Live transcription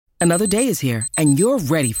Another day is here, and you're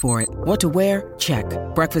ready for it. What to wear? Check.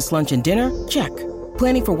 Breakfast, lunch, and dinner? Check.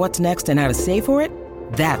 Planning for what's next and how to save for it?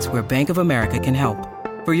 That's where Bank of America can help.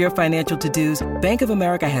 For your financial to-dos, Bank of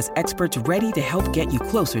America has experts ready to help get you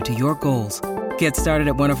closer to your goals. Get started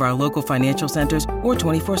at one of our local financial centers or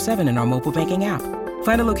 24/7 in our mobile banking app.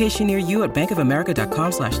 Find a location near you at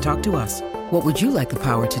bankofamerica.com/talktous. What would you like the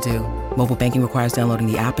power to do? Mobile banking requires downloading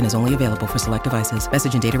the app and is only available for select devices.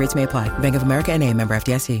 Message and data rates may apply. Bank of America N.A., member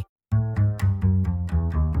FDIC.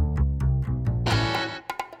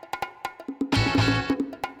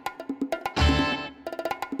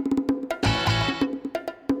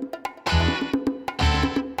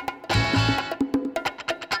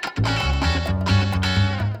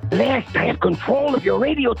 Last, I have control of your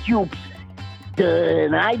radio tubes.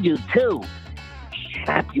 And I do too. Shut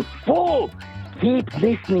up, you fool. Keep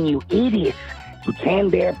listening, you idiots, to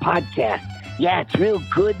Canned Air Podcast. Yeah, it's real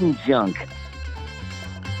good and junk.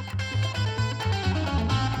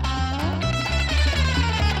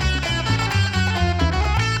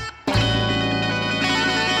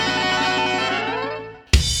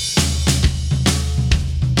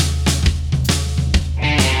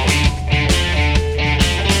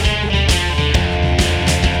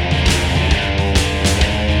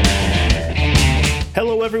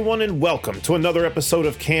 Hello, everyone, and welcome to another episode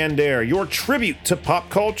of Canned Air, your tribute to pop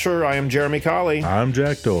culture. I am Jeremy Colley. I'm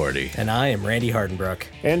Jack Doherty. And I am Randy Hardenbrook.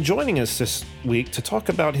 And joining us this week to talk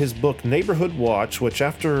about his book, Neighborhood Watch, which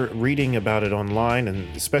after reading about it online and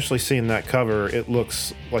especially seeing that cover, it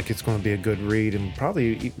looks like it's going to be a good read and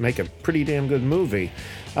probably make a pretty damn good movie.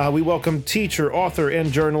 We welcome teacher, author,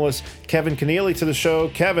 and journalist Kevin Keneally to the show.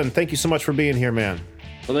 Kevin, thank you so much for being here, man.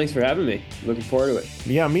 Well, thanks for having me. Looking forward to it.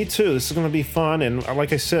 Yeah, me too. This is going to be fun, and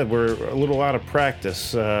like I said, we're a little out of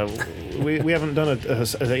practice. We haven't done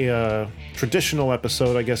a traditional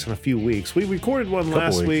episode, I guess, in a few weeks. We recorded one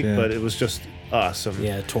last week, yeah. But it was just us. And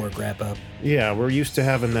yeah, Torque wrap up. Yeah, we're used to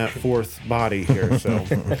having that fourth body here, so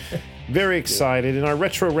very excited. In our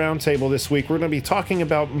Retro Roundtable this week, we're going to be talking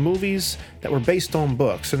about movies that were based on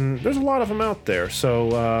books, and there's a lot of them out there,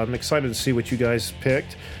 so I'm excited to see what you guys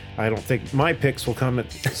picked. I don't think my picks will come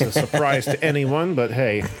as a surprise to anyone, but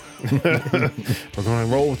hey, we're going to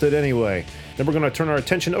roll with it anyway. Then we're going to turn our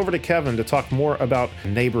attention over to Kevin to talk more about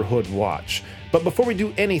Neighborhood Watch. But before we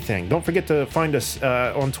do anything, don't forget to find us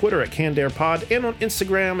on Twitter at Canned Air Pod and on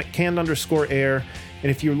Instagram at Canned_Air.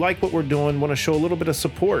 And if you like what we're doing, want to show a little bit of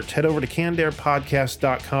support, head over to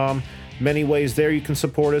CannedAirPodcast.com. Many ways there you can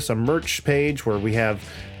support us. A merch page where we have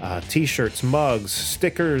t-shirts, mugs,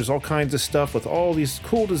 stickers, all kinds of stuff with all these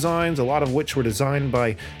cool designs, a lot of which were designed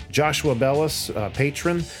by Joshua Bellis,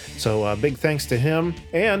 patron. So big thanks to him.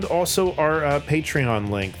 And also our Patreon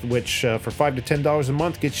link, which for $5 to $10 a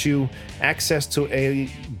month gets you access to a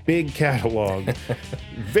big catalog.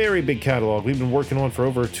 Very big catalog. We've been working on for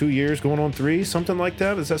over 2 years, going on 3, something like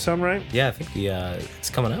that. Does that sound right? Yeah, I think it's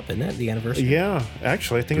coming up, isn't it? The anniversary? Yeah,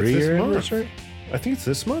 actually, I think it's this month. I think it's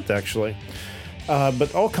this month, actually.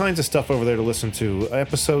 But all kinds of stuff over there to listen to.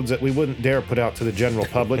 Episodes that we wouldn't dare put out to the general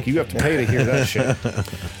public. You have to pay to hear that shit.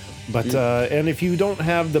 But and if you don't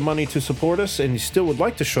have the money to support us and you still would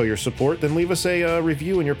like to show your support, then leave us a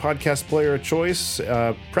review in your podcast player of choice,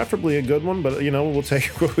 preferably a good one, but we'll take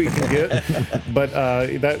what we can get. But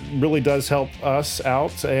that really does help us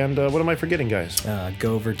out. And what am I forgetting, guys?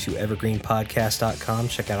 Go over to evergreenpodcast.com,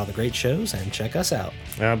 check out all the great shows, and check us out.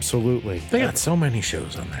 Absolutely. They got so many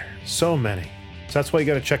shows on there. So many. So that's why you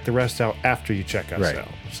got to check the rest out after you check us out.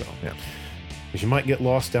 So yeah. Because you might get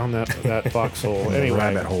lost down that foxhole. Anyway,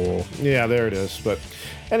 rabbit hole. Yeah, there it is. But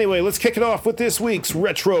anyway, let's kick it off with this week's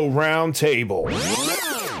Retro Roundtable.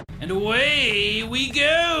 And away we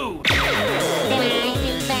go!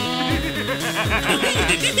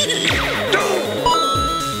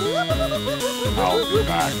 I'll be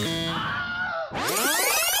back.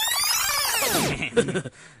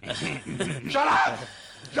 Shut up!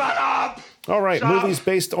 Shut up! All right, movies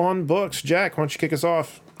based on books. Jack, why don't you kick us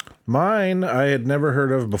off? Mine I had never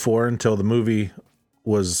heard of before until the movie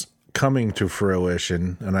was coming to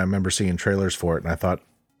fruition, and I remember seeing trailers for it, and I thought,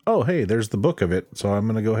 oh, hey, there's the book of it, so I'm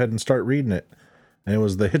going to go ahead and start reading it. And it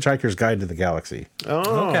was The Hitchhiker's Guide to the Galaxy.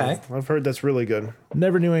 Oh, okay. I've heard that's really good.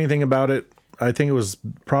 Never knew anything about it. I think it was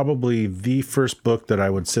probably the first book that I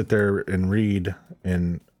would sit there and read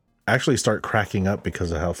and actually start cracking up because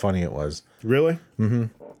of how funny it was. Really? Mm-hmm.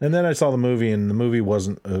 And then I saw the movie, and the movie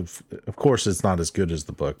wasn't, of course, it's not as good as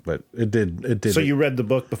the book, but it did. So you read the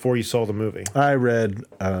book before you saw the movie? I read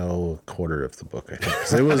a quarter of the book, I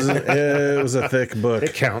think. It was a thick book.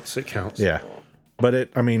 It counts. Yeah. But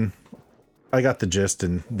I got the gist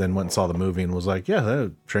and then went and saw the movie and was like, yeah,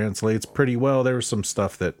 that translates pretty well. There was some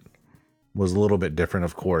stuff that was a little bit different,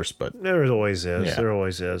 of course, but There always is. Yeah. There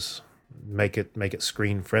always is. Make it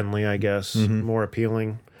screen friendly, I guess, more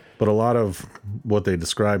appealing. but a lot of what they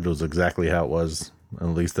described was exactly how it was, at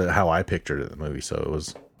least how I pictured it in the movie. So it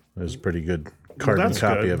was a pretty good carbon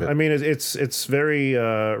copy of it. I mean, it's very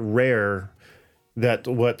rare that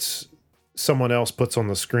what someone else puts on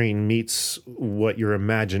the screen meets what your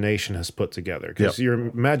imagination has put together, because Yep. your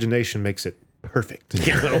imagination makes it perfect.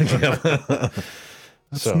 You know?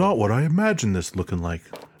 That's not what I imagined this looking like.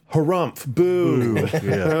 Harumph, boo.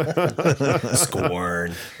 Yeah.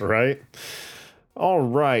 Scorn. Right? All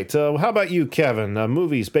right. How about you, Kevin?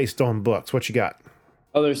 Movies based on books. What you got?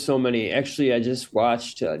 Oh, there's so many. Actually, I just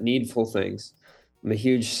watched Needful Things. I'm a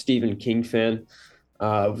huge Stephen King fan.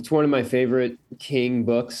 It's one of my favorite King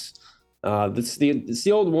books. It's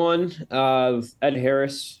the old one of Ed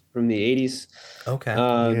Harris from the 80s. Okay.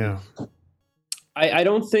 Yeah. I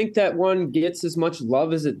don't think that one gets as much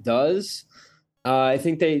love as it does. I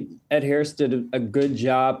think Ed Harris did a good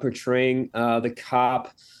job portraying the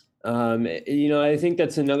cop. I think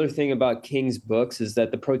that's another thing about King's books is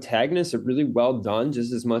that the protagonists are really well done,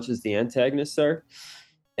 just as much as the antagonists are.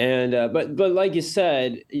 And but like you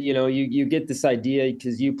said, you get this idea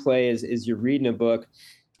because you play as you're reading a book.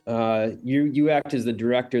 You act as the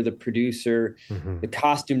director, the producer, the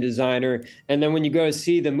costume designer, and then when you go to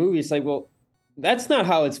see the movie, it's like, well, that's not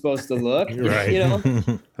how it's supposed to look,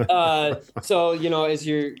 Right. So as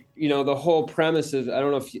you're, the whole premise of, I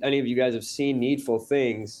don't know if any of you guys have seen Needful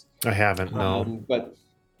Things. I haven't, no. But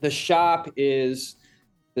the shop is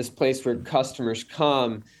this place where customers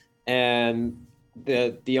come, and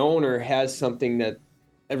the owner has something that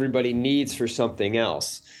everybody needs for something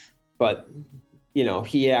else, but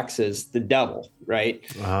he acts as the devil, right?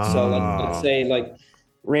 So let's say, like,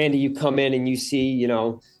 Randy, you come in and you see,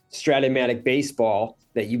 Stratomatic baseball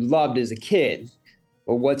that you loved as a kid.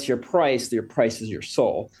 Well, what's your price? Your price is your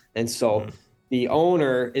soul. And so the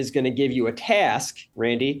owner is going to give you a task,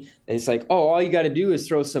 Randy, and it's like, oh, all you got to do is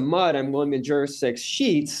throw some mud on William J. 6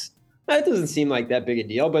 sheets. That doesn't seem like that big a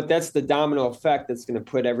deal, but that's the domino effect that's going to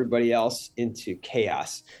put everybody else into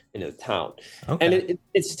chaos in the town. Okay. And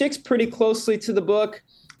it sticks pretty closely to the book.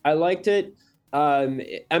 I liked it. I'm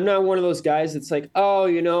not one of those guys that's like, oh,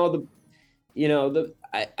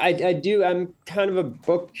 I'm kind of a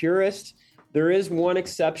book purist. There is one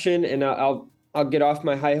exception, and I'll get off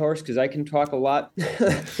my high horse because I can talk a lot.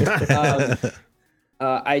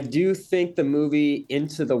 I do think the movie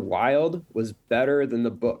Into the Wild was better than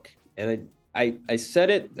the book. And I said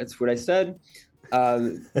it. That's what I said.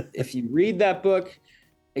 If you read that book,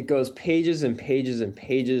 it goes pages and pages and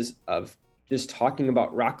pages of just talking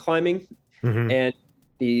about rock climbing and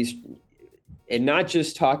not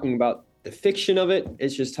just talking about the fiction of it.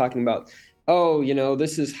 It's just talking about,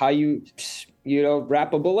 this is how you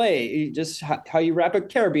wrap a belay, just how you wrap a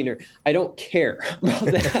carabiner. I don't care about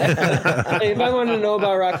that. If I wanted to know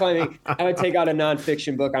about rock climbing, I would take out a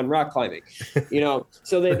nonfiction book on rock climbing,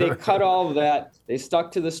 So they cut all of that. They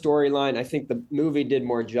stuck to the storyline. I think the movie did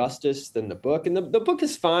more justice than the book. And the book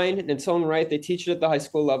is fine in its own right. They teach it at the high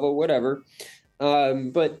school level, whatever.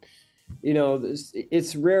 But,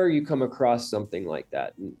 it's rare you come across something like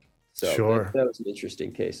that. So Sure. that was an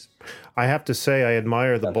interesting case. I have to say, I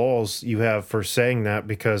admire the balls you have for saying that,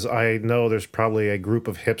 because I know there's probably a group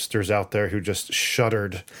of hipsters out there who just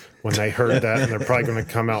shuddered when they heard that, and they're probably going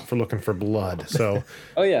to come out for looking for blood. So,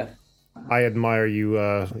 Oh, yeah. I admire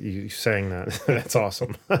you saying that. That's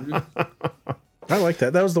awesome. I like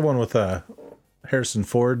that. That was the one with Harrison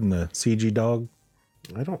Ford and the CG dog.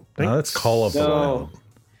 I don't think No, that's Call of the Wild.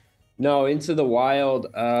 No, Into the Wild.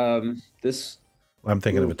 This I'm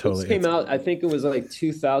thinking of it totally. This came out, I think it was like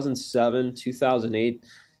 2007, 2008.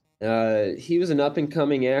 He was an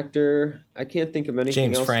up-and-coming actor. I can't think of anything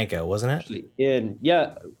James else. Franco, wasn't it? Actually,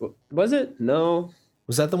 yeah. Was it? No.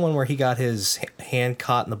 Was that the one where he got his hand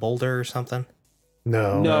caught in the boulder or something?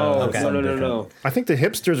 No. Okay. No. I think the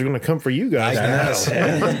hipsters are going to come for you guys.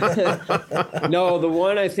 No, the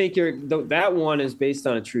one I think that one is based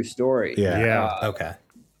on a true story. Yeah. Yeah. Okay.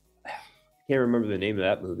 Can't remember the name of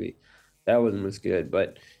that movie. That one was good,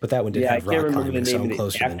 but But that one did I have can't rock remember climbing, the so name I'm of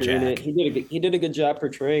closer the than actor in it. Jack. He did a good job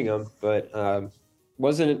portraying him, but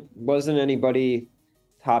wasn't anybody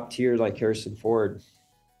top tier like Harrison Ford.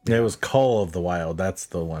 It was Call of the Wild. That's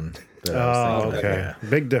the one. That I was Oh, thinking of. okay. Yeah.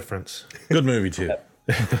 Big difference. Good movie too.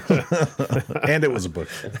 And it was a book.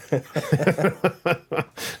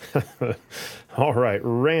 All right,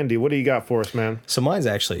 Randy, what do you got for us, man? So mine's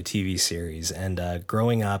actually a TV series, and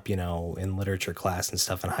growing up, in literature class and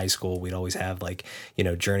stuff in high school, we'd always have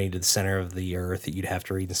Journey to the Center of the Earth that you'd have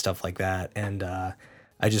to read and stuff like that. And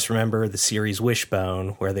I just remember the series Wishbone,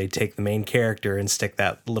 where they take the main character and stick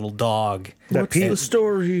that little dog. What's the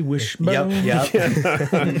story, Wishbone?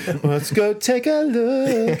 Yep. Let's go take a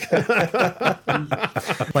look.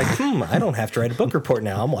 Like, I don't have to write a book report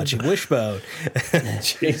now. I'm watching Wishbone.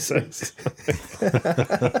 Jesus.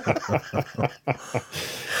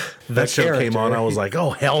 That show came on. character. I was like,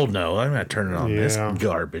 oh, hell no. I'm not turning on this Yeah.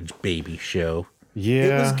 garbage baby show.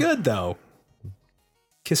 Yeah. It was good, though.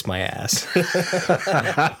 Kiss my ass.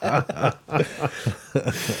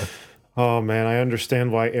 Oh man, I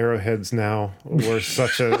understand why Arrowheads now was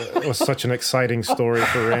such an exciting story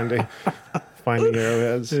for Randy. Finding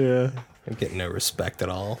arrowheads. Yeah. I'm getting no respect at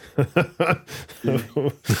all.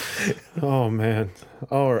 Oh man.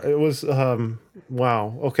 Oh, it was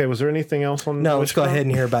wow. Okay, was there anything else on No, let's go Wishbone? ahead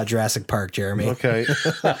and hear about Jurassic Park, Jeremy. Okay.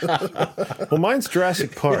 Well, mine's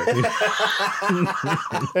Jurassic Park.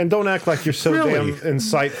 And don't act like you're so damn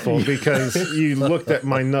insightful because you looked at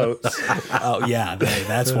my notes. Oh, yeah,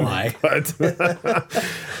 that's why. But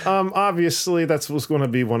obviously, that was going to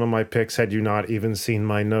be one of my picks had you not even seen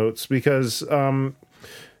my notes because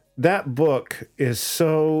that book is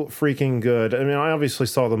so freaking good. I mean, I obviously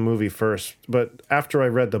saw the movie first, but after I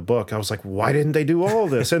read the book, I was like, why didn't they do all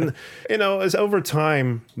this? And, as over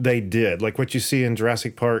time, they did. Like what you see in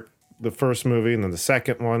Jurassic Park, the first movie, and then the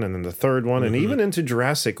second one, and then the third one, and even into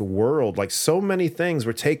Jurassic World. Like so many things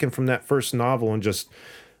were taken from that first novel and just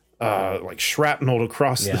like shrapneled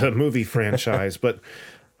across the movie franchise. But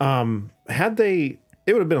had they...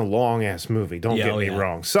 It would have been a long ass movie. Don't get me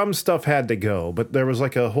wrong. Some stuff had to go, but there was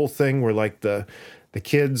like a whole thing where like the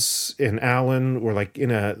kids in Alan were like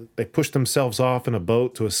they pushed themselves off in a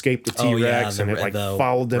boat to escape the T-Rex, and it like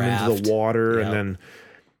followed them into the water, and then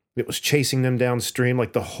it was chasing them downstream.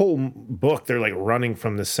 Like the whole book, they're like running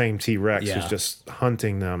from the same T-Rex who's just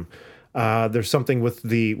hunting them. There's something with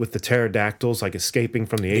the pterodactyls like escaping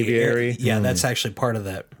from the aviary. Yeah, that's actually part of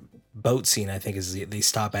that boat scene. I think is they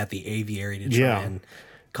stop at the aviary to try and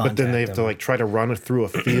contact but then they have them. to like try to run through a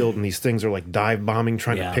field, and these things are like dive bombing,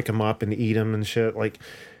 trying to pick them up and eat them and shit. Like,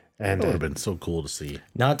 and That would have been so cool to see.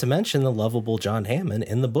 Not to mention the lovable John Hammond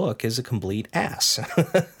in the book is a complete ass.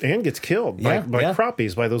 and gets killed by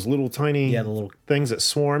crappies, by those little tiny the little things that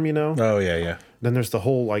swarm. Oh yeah. Then there's the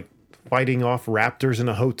whole like fighting off raptors in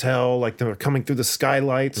a hotel, like they're coming through the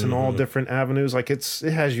skylights and all different avenues. Like it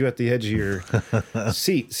has you at the edge of your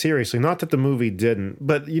seat. Seriously, not that the movie didn't,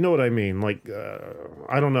 but you know what I mean. Like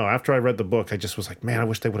I don't know. After I read the book, I just was like, man, I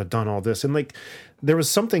wish they would have done all this. And like there was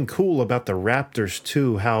something cool about the raptors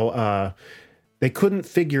too. How they couldn't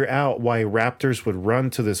figure out why raptors would run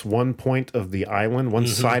to this one point of the island, one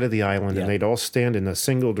side of the island, and they'd all stand in a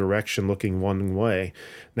single direction looking one way.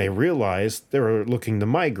 They realized they were looking to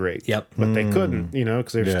migrate, but they couldn't,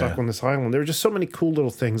 because they were stuck on this island. There were just so many cool little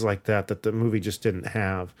things like that the movie just didn't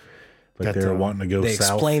have. Like they were wanting to go they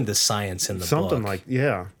south. explained the science in the Something book. like,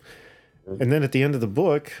 And then at the end of the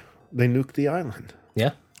book, they nuked the island.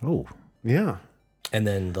 Yeah. Oh. Yeah. And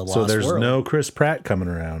then the Lost So there's World. no Chris Pratt coming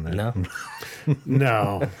around. Then. No.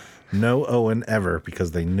 No. No Owen ever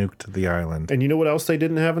because they nuked the island. And you know what else they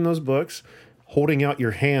didn't have in those books? Holding out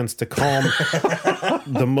your hands to calm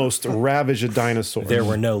the most ravaged dinosaurs. There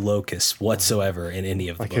were no locusts whatsoever in any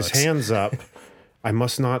of the like books. his hands up. I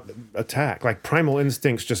must not attack. Like primal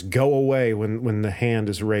instincts just go away when the hand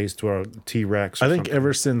is raised to a T-Rex. I think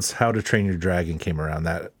ever since How to Train Your Dragon came around,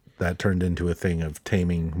 that turned into a thing of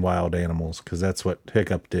taming wild animals because that's what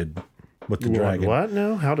Hiccup did with the dragon. What?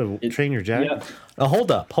 No? How to Train Your Dragon? Yeah.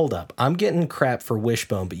 Hold up. I'm getting crap for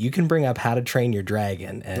Wishbone, but you can bring up How to Train Your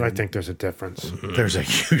Dragon. And I think there's a difference. There's a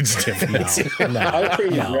huge difference. How to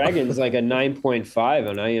Train Your Dragon is like a 9.5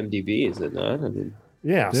 on IMDb, is it not? I mean,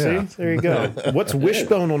 Yeah, see? There you go. What's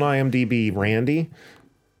Wishbone on IMDb, Randy?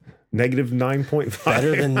 Negative 9.5.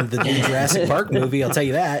 better than the new Jurassic Park movie, I'll tell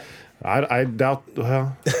you that. I doubt,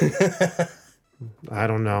 well, I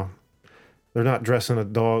don't know. They're not dressing a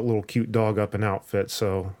little cute dog up in outfit,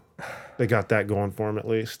 so they got that going for them at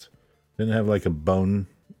least. Didn't it have like a bone,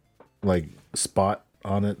 like spot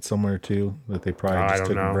on it somewhere too that they probably I just don't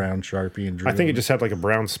took know. a brown Sharpie and drew. I think it just had like a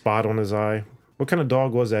brown spot on his eye. What kind of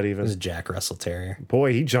dog was that It was even? a Jack Russell Terrier.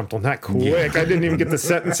 Boy, he jumped on that quick. I didn't even get the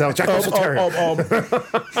sentence out. Jack Russell Terrier.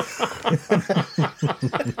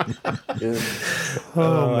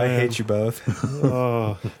 Oh, I hate you both.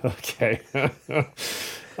 Oh, okay.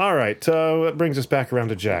 All right. That brings us back around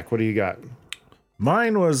to Jack. What do you got?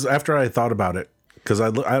 Mine was after I thought about it because I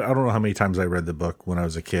don't know how many times I read the book when I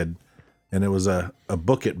was a kid, and it was a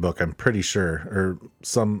book it book. I'm pretty sure, or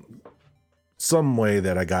some way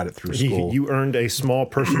that I got it through school. You earned a small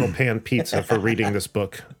personal pan pizza for reading this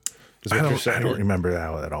book. Is what you're I saying. don't remember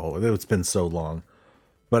that at all. It's been so long.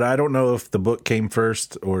 But I don't know if the book came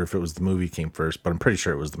first or if it was the movie came first, but I'm pretty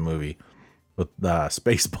sure it was the movie with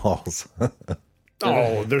Spaceballs.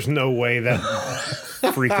 Oh, there's no way that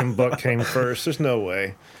freaking book came first. There's no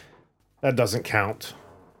way. That doesn't count.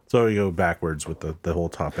 So we go backwards with the whole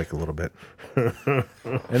topic a little bit.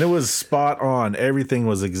 And it was spot on. Everything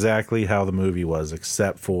was exactly how the movie was,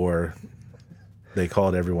 except for they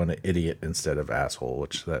called everyone an idiot instead of asshole,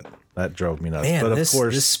 which that drove me nuts. Man, but of this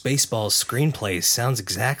course, Spaceballs screenplay sounds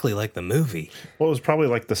exactly like the movie. Well, it was probably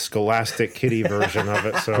like the Scholastic Kitty version of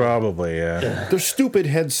it. So probably, yeah. they're stupid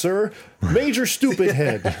head, sir. Major stupid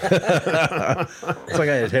head. It's like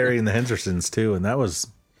I had Harry and the Hendersons too, and that was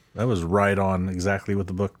right on exactly with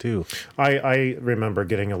the book too. I remember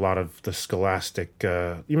getting a lot of the Scholastic.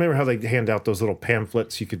 You remember how they hand out those little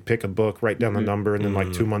pamphlets? You could pick a book, write down the number, and then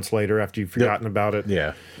like 2 months later, after you've forgotten about it,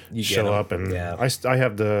 Yeah. You get show 'em. up. And Yeah. I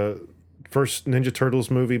have the first Ninja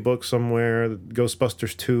Turtles movie book somewhere,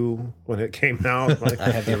 Ghostbusters 2 when it came out. Like,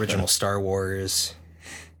 I have the original Star Wars.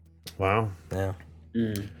 wow, Yeah.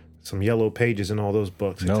 some yellow pages in all those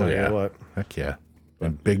books. I Oh, tell yeah. you what. Heck yeah.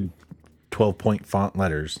 And big 12-point font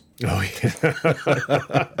letters. Oh yeah.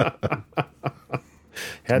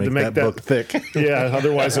 Had to make that book thick. Yeah,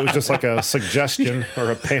 otherwise it was just like a suggestion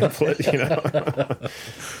or a pamphlet,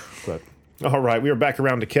 But all right, we are back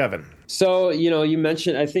around to Kevin. So, you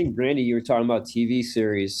mentioned, I think, Randy, you were talking about TV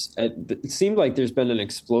series. It seemed like there's been an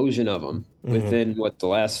explosion of them within, the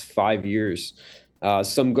last 5 years.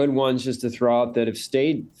 Some good ones just to throw out that have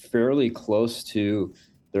stayed fairly close to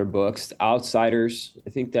their books. Outsiders, I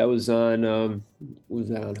think that was on, on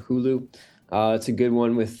Hulu? It's a good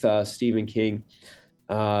one with Stephen King.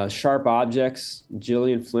 Sharp Objects,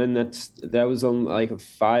 Gillian Flynn, that was on like a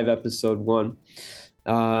 5-episode one.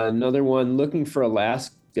 Another one, Looking for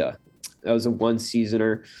Alaska. That was a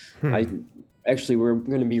 1-seasoner. We're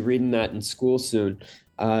going to be reading that in school soon.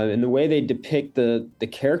 And the way they depict the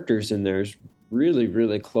characters in there is really,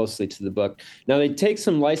 really closely to the book. Now they take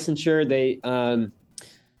some licensure.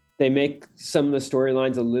 They make some of the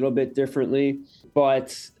storylines a little bit differently,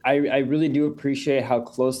 but I really do appreciate how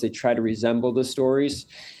close they try to resemble the stories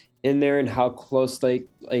in there, and how close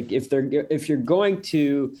if you're going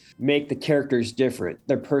to make the characters different,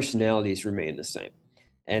 their personalities remain the same,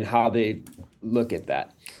 and how they look at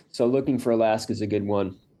that. So Looking for Alaska is a good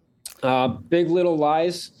one. Big Little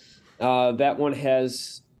Lies, that one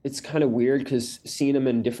it's kind of weird because seeing them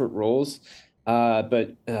in different roles.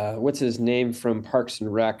 But what's his name from Parks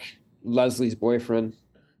and Rec? Leslie's boyfriend,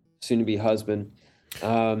 soon to be husband.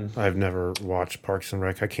 I've never watched Parks and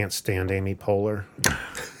Rec. I can't stand Amy Poehler.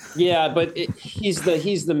 Yeah, but he's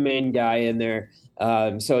the main guy in there.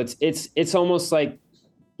 So it's almost like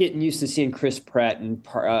getting used to seeing Chris Pratt in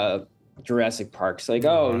Jurassic Park. It's like,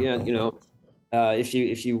 oh yeah, if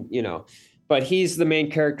you but he's the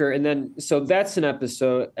main character. And then so that's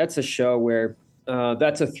a show where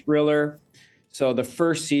that's a thriller. So the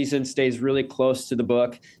first season stays really close to the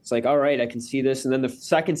book. It's like, all right, I can see this. And then the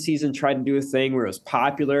second season tried to do a thing where it was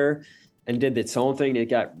popular and did its own thing. It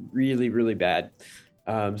got really, really bad.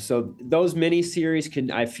 So those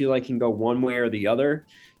miniseries I feel like can go one way or the other.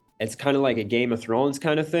 It's kind of like a Game of Thrones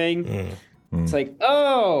kind of thing. It's like,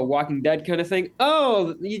 oh, Walking Dead kind of thing.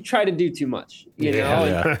 Oh, you try to do too much,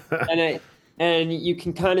 know? Yeah. And you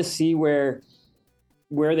can kind of see where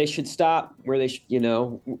they should stop, where they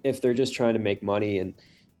if they're just trying to make money.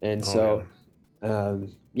 It's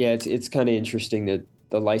kind of interesting that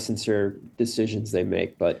the licensor decisions they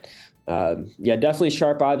make. But definitely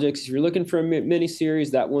Sharp Objects. If you're looking for a mini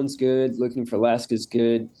series, that one's good. Looking for Alaska is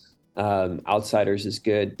good. Outsiders is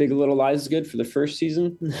good. Big Little Lies is good for the first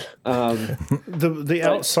season. The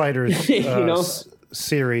Outsiders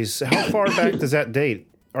series. How far back does that date?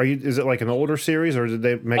 Is it like an older series, or did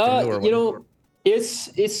they make a newer one? It's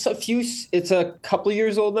a couple of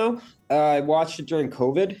years old now. I watched it during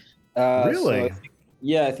COVID. Really?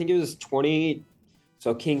 So I think it was 20.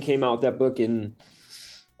 So King came out with that book in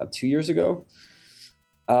 2 years ago.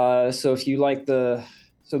 So if you like so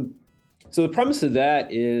the premise of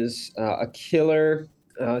that is a killer.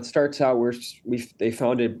 It starts out where they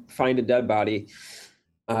find a dead body,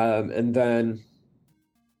 and then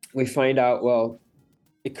we find out, well,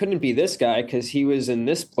 it couldn't be this guy because he was in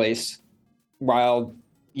this place while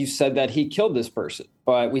you said that he killed this person.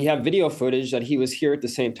 But we have video footage that he was here at the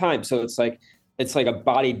same time. So it's like a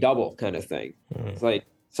body double kind of thing. It's like,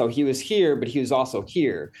 so he was here, but he was also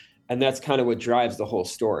here. And that's kind of what drives the whole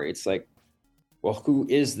story. It's like, well, who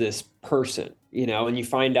is this person? And you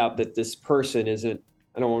find out that this person isn't,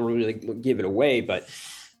 I don't want to really give it away, but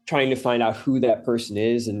trying to find out who that person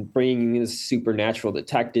is and bringing in supernatural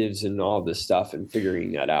detectives and all this stuff and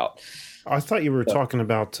figuring that out. I thought you were talking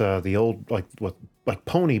about the old like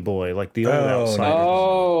Pony Boy, like the old Outsiders.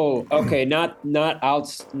 Oh, okay. Not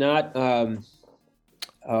what's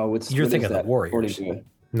You're what thinking is of that? the Warriors. Pony Boy.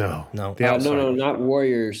 No, No. the No, Outsiders. not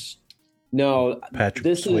Warriors. No, Patrick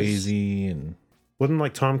this is Swayze and Wasn't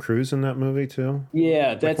like Tom Cruise in that movie too? yeah.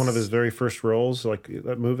 Like That's one of his very first roles. Like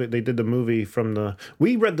that movie, they did the movie from the.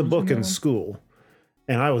 We read the book in school,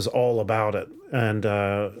 and I was all about it. And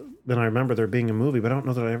then I remember there being a movie, but I don't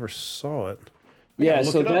know that I ever saw it. yeah. Look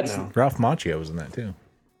So it up that's now. Ralph Macchio was in that too.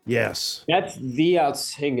 Yes. that's the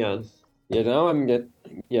outs. Hang on. You know, I'm get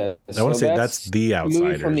yeah. I want to say that's The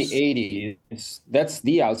movie from the Outsiders. '80s. That's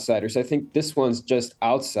the Outsiders. I think this one's just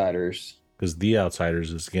Outsiders. Because The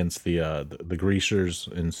Outsiders is against the Greasers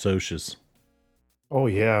and Socias. Oh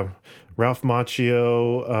yeah, Ralph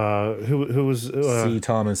Macchio. Who was C.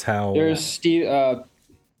 Thomas Howell. There's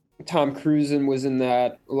Tom Cruise was in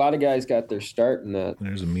that. A lot of guys got their start in that.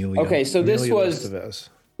 There's Emilio. Okay, so this Emilio was Estevez.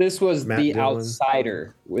 The Dillon.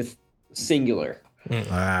 Outsider with singular.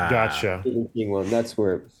 Gotcha. One. That's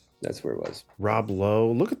where it was. Rob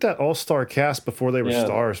Lowe. Look at that all-star cast before they were Yeah.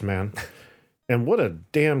 stars, man. And what a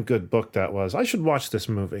damn good book that was. I should watch this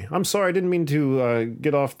movie. I'm sorry, I didn't mean to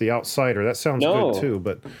get off The Outsider. That sounds No. good too,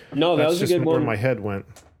 but No, that that's was a just good where one. my head went.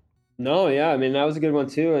 No, yeah, I mean that was a good one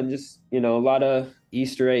too, and just a lot of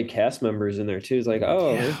Easter egg cast members in there too. It's like,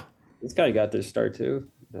 oh, this guy got their start too.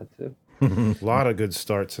 That too. A lot of good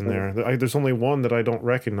starts in there. There's only one that I don't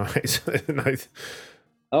recognize. And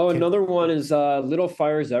Another one is Little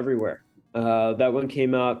Fires Everywhere. That one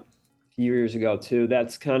came out a few years ago too.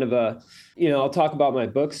 That's kind of a, I'll talk about my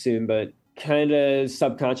book soon, but kind of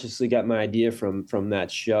subconsciously got my idea from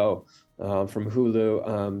that show, from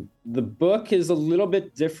Hulu. The book is a little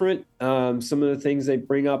bit different. Some of the things they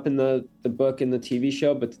bring up in the book and the TV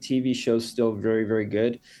show, but the TV show is still very, very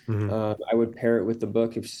good. I would pair it with the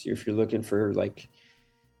book if you're looking for like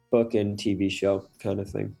book and TV show kind of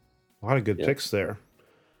thing. a lot of good picks there.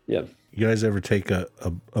 Yeah. You guys ever take a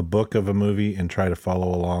book of a movie and try to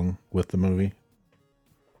follow along with the movie?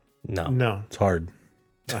 No, It's hard.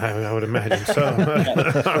 I would imagine so.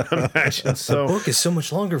 I would imagine so. Book is so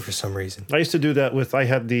much longer for some reason. I used to do that with. I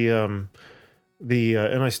had the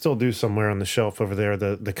and I still do somewhere on the shelf over there.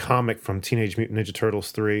 The comic from Teenage Mutant Ninja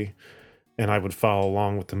Turtles 3, and I would follow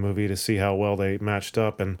along with the movie to see how well they matched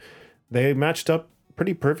up, and they matched up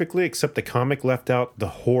pretty perfectly. Except the comic left out the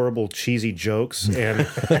horrible cheesy jokes, and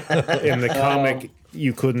in the comic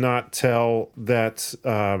you could not tell that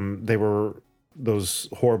they were those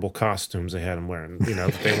horrible costumes they had them wearing. They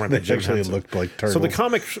weren't the They actually Jim Henson. looked like turtles. So the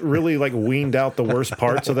comic really like weaned out the worst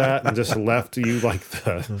parts of that and just left you like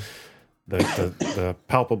the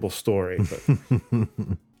palpable story. But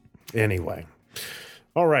anyway,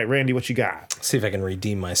 all right, Randy, what you got? See if I can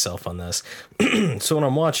redeem myself on this. So when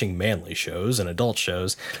I'm watching manly shows and adult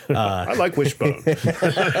shows, I like Wishbone.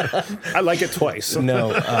 I like it twice.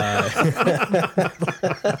 no.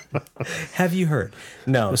 Have you heard?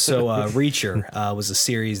 No. So Reacher was a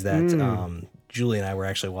series that Julie and I were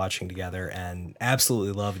actually watching together and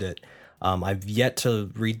absolutely loved it. I've yet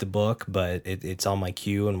to read the book, but it's on my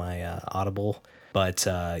queue and my Audible. But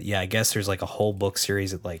I guess there's like a whole book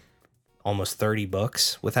series of like almost 30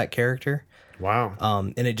 books with that character. Wow.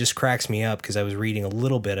 And it just cracks me up because I was reading a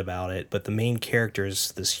little bit about it, but the main character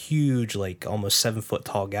is this huge, like almost 7 foot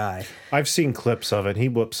tall guy. I've seen clips of it. He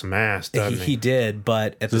whoops some ass, doesn't he? He did,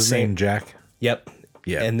 but at Is the his name same Jack? Yep.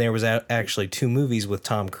 Yeah. And there was actually 2 movies with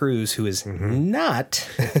Tom Cruise, who is not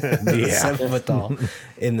 7 foot tall,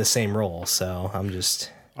 in the same role. So I'm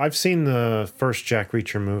just. I've seen the first Jack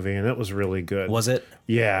Reacher movie, and it was really good. Was it?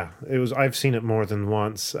 Yeah, it was. I've seen it more than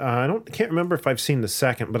once. Can't remember if I've seen the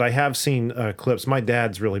second, but I have seen clips. My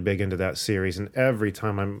dad's really big into that series, and every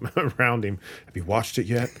time I'm around him, have you watched it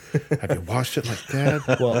yet? Have you watched it, like Dad?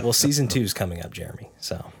 Well, season 2 is coming up, Jeremy.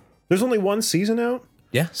 So There's only one season out.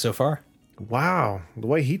 yeah, so far. Wow, the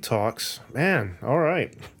way he talks, man. All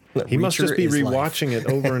right, he must Reacher just be is life. rewatching it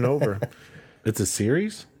over and over. It's a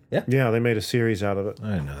series? Yeah, they made a series out of it. I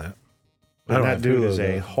didn't know that. And that have dude Hulu, is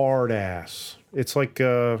a though. hard ass. It's like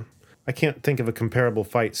I can't think of a comparable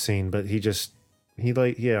fight scene, but he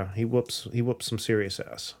whoops some serious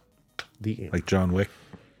ass. The end. Like John Wick.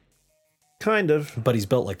 Kind of, But he's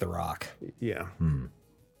built like The Rock. yeah.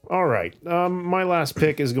 All right, my last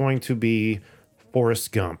pick is going to be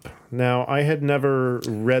Forrest Gump. Now, I had never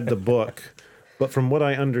read the book, but from what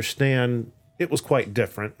I understand, it was quite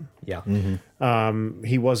different. Yeah.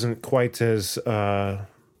 He wasn't quite as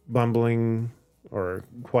bumbling or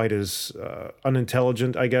quite as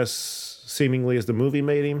unintelligent, I guess, seemingly as the movie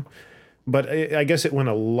made him. But I guess it went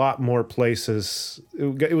a lot more places.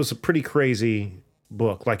 It was a pretty crazy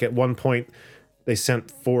book. Like at one point, they sent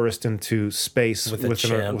Forrest into space With a with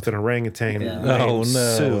chimp. an orangutan. Yeah. named Oh, no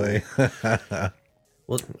Sue. way.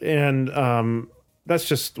 And that's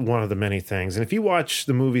just one of the many things. And if you watch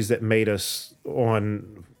the movies that made us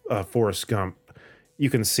on Forrest Gump, you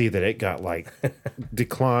can see that it got like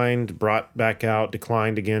declined, brought back out,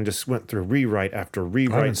 declined again, just went through rewrite after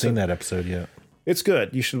rewrite. I haven't seen that episode yet. It's good.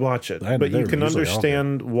 You should watch it. But you they're can usually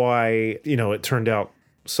understand why, it turned out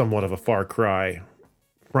somewhat of a far cry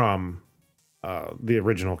from the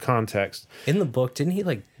original context. In the book, didn't he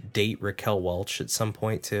like date Raquel Welch at some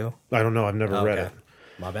point too? I don't know. I've never read it.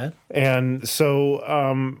 My bad. And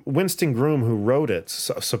so Winston Groom, who wrote it,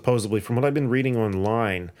 supposedly, from what I've been reading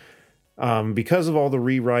online, because of all the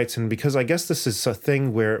rewrites and because I guess this is a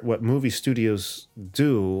thing where what movie studios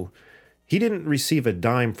do, he didn't receive a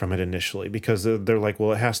dime from it initially because they're like,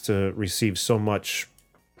 well, it has to receive so much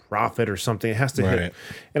profit or something. It has to hit.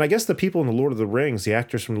 And I guess the people in the Lord of the Rings, the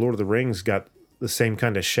actors from Lord of the Rings, got the same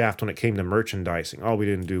kind of shaft when it came to merchandising. Oh, we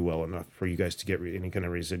didn't do well enough for you guys to get any kind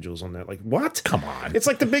of residuals on that. Like, what? Come on. It's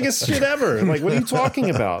like the biggest shit ever. Like, what are you talking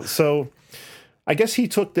about? So I guess he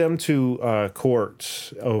took them to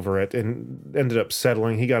court over it and ended up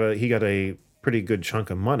settling. He got a pretty good chunk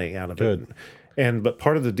of money out of it. But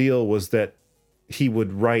part of the deal was that he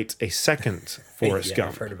would write a second Forrest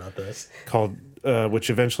Gump. I've heard about this. Called which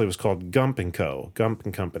eventually was called Gump and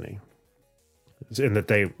Company. And that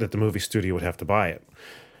the movie studio would have to buy it.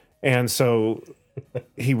 And so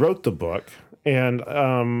he wrote the book, and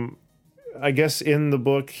I guess in the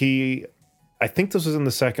book I think this was in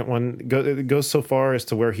the second one, it goes so far as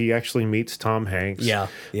to where he actually meets Tom Hanks. Yeah.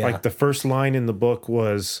 Like the first line in the book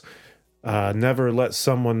was, never let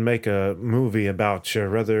someone make a movie about you,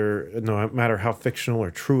 no matter how fictional or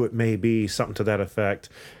true it may be, something to that effect.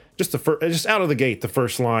 Just out of the gate, the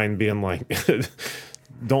first line being like,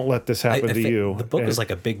 don't let this happen to you. The book was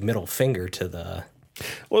like a big middle finger to the...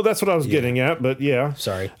 Well, that's what I was getting at, but yeah.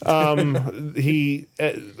 Sorry. He,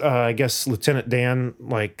 I guess Lieutenant Dan,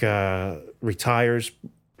 retires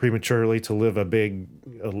prematurely to live a big,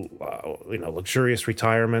 luxurious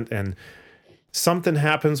retirement, and something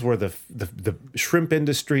happens where the shrimp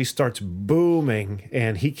industry starts booming,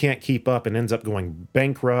 and he can't keep up and ends up going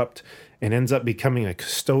bankrupt and ends up becoming a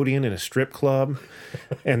custodian in a strip club.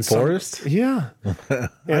 And Forrest? Yeah.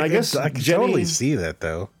 And I guess I can Jenny, totally see that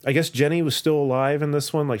though. I guess Jenny was still alive in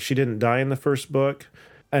this one. Like, she didn't die in the first book.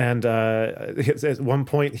 And at one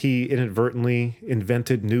point, he inadvertently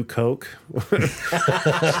invented New Coke, which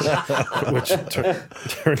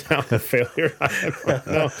turned out a failure. I don't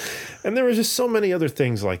know. And there were just so many other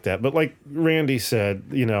things like that. But like Randy said,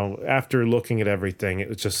 after looking at everything,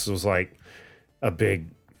 it just was like a big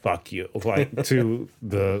fuck you, like to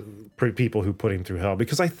the people who put him through hell.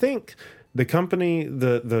 Because I think the company,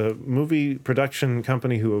 the movie production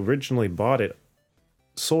company who originally bought it,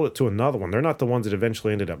 sold it to another one. They're not the ones that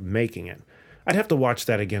eventually ended up making it. I'd have to watch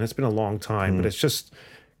that again. It's been a long time, but it's just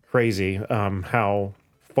crazy how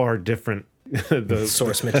far different the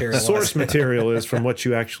source material is from what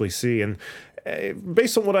you actually see. And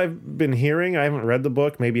based on what I've been hearing, I haven't read the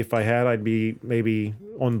book. Maybe if I had, I'd be maybe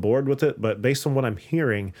on board with it. But based on what I'm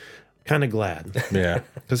hearing, kind of glad. Yeah.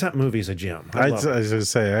 Because that movie's a gem. I was going to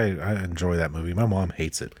say, I enjoy that movie. My mom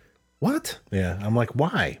hates it. What? Yeah. I'm like,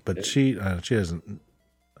 why? But she doesn't.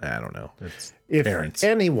 I don't know. It's if parents.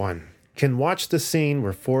 Anyone can watch the scene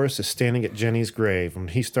where Forrest is standing at Jenny's grave when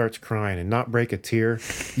he starts crying and not break a tear,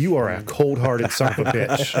 you are a cold-hearted son of a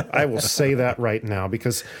bitch. I will say that right now,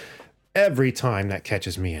 because every time that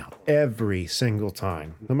catches me out. Every single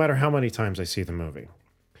time. No matter how many times I see the movie.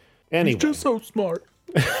 Anyway. He's just so smart.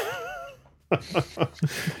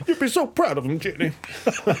 You'd be so proud of him, Jenny.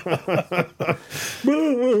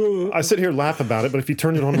 I sit here and laugh about it, but if you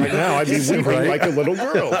turned it on right now, I'd be weeping like a little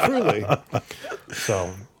girl, truly.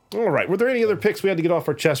 So, all right. Were there any other picks we had to get off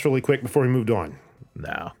our chest really quick before we moved on?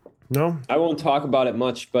 No. No? I won't talk about it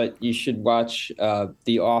much, but you should watch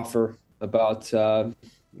The Offer about the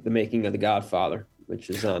making of The Godfather, which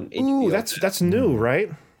is on HBO. Ooh, that's new,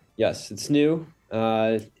 right? Yes, it's new.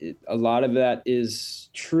 A lot of that is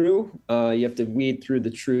true. You have to weed through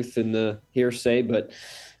the truth and the hearsay, but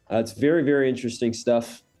it's very, very interesting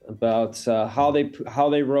stuff about how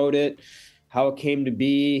they wrote it, how it came to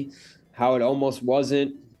be, how it almost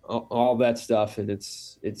wasn't, all that stuff. And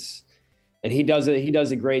and he does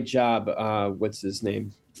a great job. What's his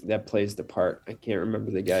name that plays the part? I can't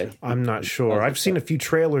remember the guy. I'm not sure. I've seen a few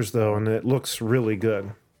trailers though, and it looks really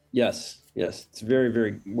good. Yes, it's very,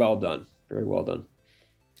 very well done. Very well done.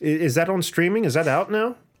 Is that on streaming? Is that out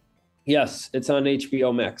now? Yes, it's on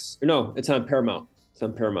HBO Max. No, it's on Paramount. It's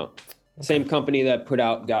on Paramount. Same company that put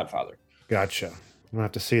out Godfather. Gotcha. I'll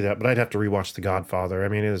have to see that, but I'd have to rewatch The Godfather. I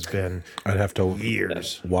mean, it has been I'd have to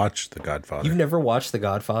years. watch The Godfather. You've never watched The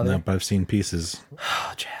Godfather? Nope, I've seen pieces.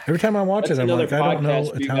 Oh, Jack. Every time I watch That's it, I'm another like, I don't know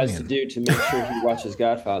podcast for you guys to Italian. do to make sure he watches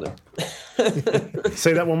Godfather.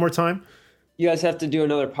 Say that one more time. You guys have to do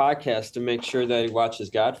another podcast to make sure that he watches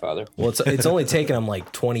Godfather. Well, it's only taken him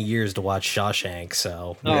like 20 years to watch Shawshank,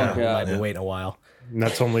 so Yeah. we God. might be waiting a while. And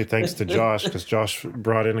that's only thanks to Josh, because Josh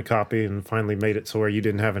brought in a copy and finally made it so where you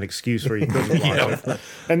didn't have an excuse where you couldn't watch it.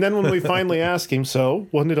 And then when we finally asked him, so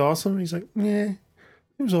wasn't it awesome? He's like, yeah,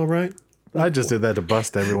 it was all right. I just did that to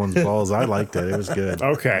bust everyone's balls. I liked it. It was good.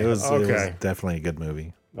 Okay, It was okay. definitely a good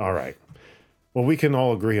movie. All right. Well, we can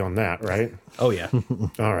all agree on that, right? Oh, yeah.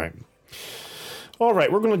 All right. All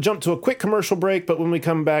right, we're going to jump to a quick commercial break, but when we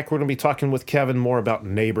come back, we're going to be talking with Kevin more about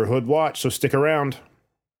Neighborhood Watch, so stick around.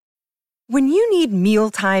 When you need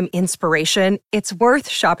mealtime inspiration, it's worth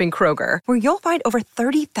shopping Kroger, where you'll find over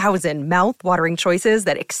 30,000 mouth-watering choices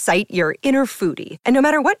that excite your inner foodie. And no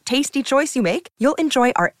matter what tasty choice you make, you'll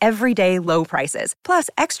enjoy our everyday low prices, plus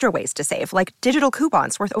extra ways to save, like digital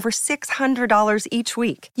coupons worth over $600 each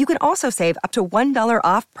week. You can also save up to $1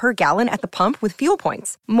 off per gallon at the pump with fuel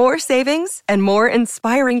points. More savings and more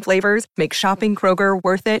inspiring flavors make shopping Kroger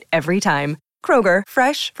worth it every time. Kroger,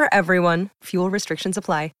 fresh for everyone. Fuel restrictions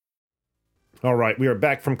apply. All right, we are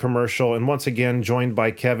back from commercial and once again joined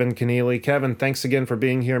by Kevin Keneally. Kevin, thanks again for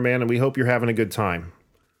being here, man, and we hope you're having a good time.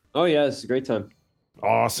 Oh, yeah, it's a great time.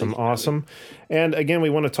 Awesome, awesome. And again,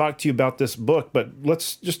 we want to talk to you about this book, but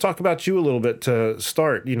let's just talk about you a little bit to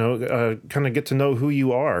start, kind of get to know who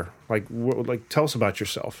you are. Like tell us about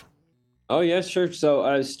yourself. Oh, yeah, sure. So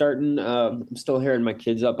I was I'm still hearing my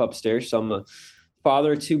kids upstairs. So I'm a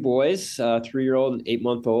father of two boys, 3-year-old and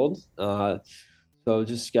 8-month-old. So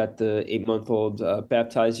just got the 8-month-old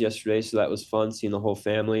baptized yesterday. So that was fun, seeing the whole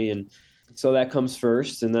family. And so that comes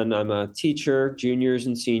first. And then I'm a teacher, juniors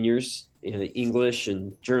and seniors in English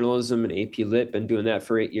and journalism and AP Lit. Been doing that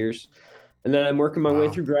for 8 years. And then I'm working my way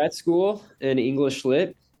through grad school in English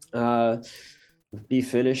Lit. Be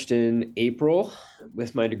finished in April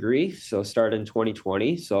with my degree. So start in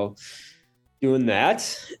 2020. So doing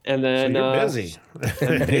that. And then So you're busy.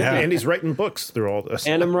 And he's writing books through all this.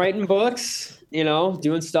 And I'm writing books,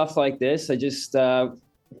 doing stuff like this. I just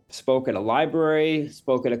spoke at a library,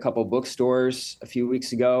 spoke at a couple bookstores a few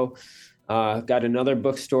weeks ago. Got another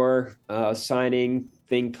bookstore signing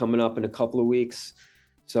thing coming up in a couple of weeks.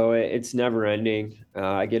 So it's never ending.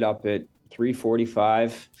 I get up at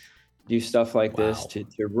 3:45, do stuff like this to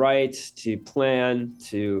write, to plan,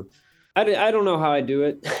 to... I don't know how I do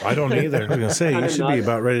it. I don't either. I was going to say, you should be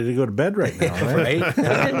about ready to go to bed right now, right? I'm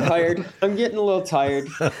getting tired. I'm getting a little tired.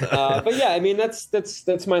 But yeah, I mean,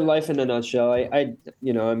 that's my life in a nutshell.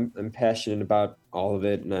 I'm passionate about all of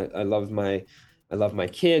it. And I love my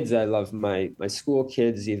kids. I love my school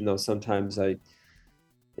kids, even though sometimes I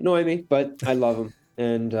annoy me, but I love them.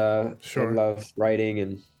 And Sure. I love writing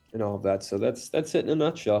and all of that. So that's it in a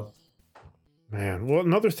nutshell. Man, well,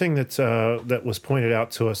 another thing that was pointed out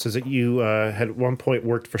to us is that you had at one point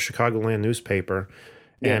worked for Chicagoland newspaper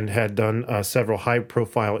and had done several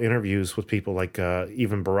high-profile interviews with people like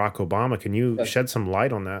even Barack Obama. Can you shed some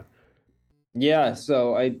light on that? Yeah,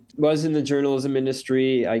 so I was in the journalism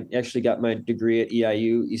industry. I actually got my degree at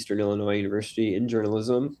EIU, Eastern Illinois University, in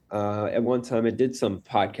journalism. At one time, I did some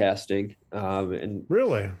podcasting and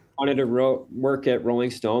Really? wanted to work at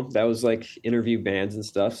Rolling Stone. That was like interview bands and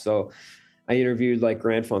stuff. So I interviewed like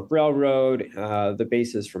Grand Funk Railroad, the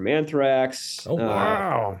bassist from Anthrax. Oh,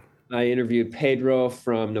 Wow. I interviewed Pedro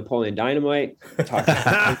from Napoleon Dynamite. Talked to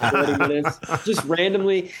him for 40 minutes. Just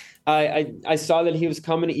randomly, I saw that he was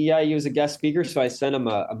coming to EIU as a guest speaker, so I sent him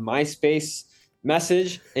a MySpace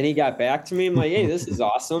message, and he got back to me. I'm like, hey, this is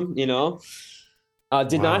awesome, Did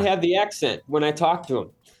not have the accent when I talked to him.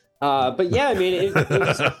 But yeah, I mean, it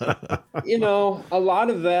was, a lot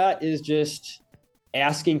of that is just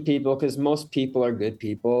asking people, because most people are good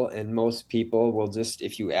people, and most people will just,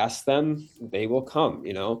 if you ask them, they will come,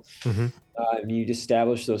 Mm-hmm. And you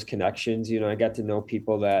establish those connections. I got to know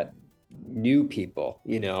people that knew people,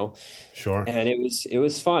 Sure. and it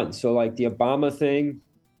was fun. So like the Obama thing,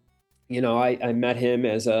 I met him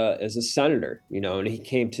as a senator, and he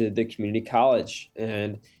came to the community college,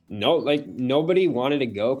 and nobody wanted to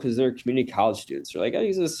go because they're community college students. They're like, oh,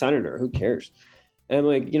 he's a senator, who cares? And I'm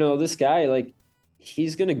like, this guy, like,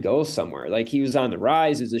 he's going to go somewhere. Like, he was on the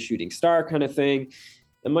rise, he was a shooting star kind of thing.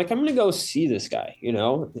 I'm like, I'm going to go see this guy,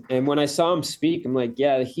 And when I saw him speak, I'm like,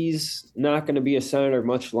 yeah, he's not going to be a senator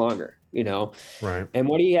much longer, Right. And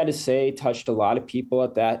what he had to say touched a lot of people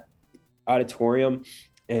at that auditorium.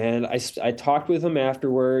 And I talked with him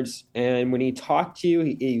afterwards. And when he talked to you,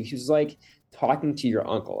 he was like talking to your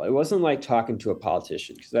uncle. It wasn't like talking to a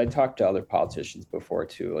politician, because I talked to other politicians before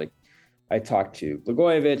too. Like I talked to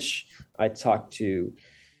Blagojevich, I talked to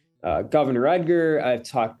Governor Edgar, I've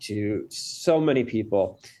talked to so many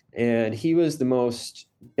people, and he was the most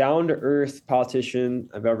down-to-earth politician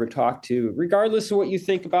I've ever talked to, regardless of what you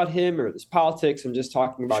think about him or his politics. I'm just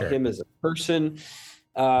talking about him as a person.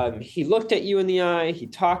 He looked at you in the eye, he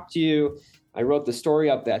talked to you. I wrote the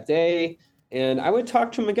story up that day, and I would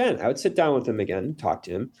talk to him again. I would sit down with him again, talk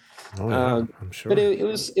to him. Oh, yeah, I'm sure. But it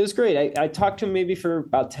was great. I talked to him maybe for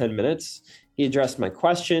about 10 minutes. He addressed my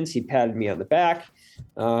questions. He patted me on the back.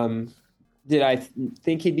 Did I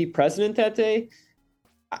think he'd be president that day?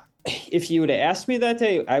 If you would have asked me that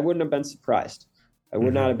day, I wouldn't have been surprised. I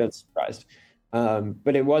would not have been surprised.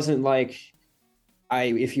 But it wasn't like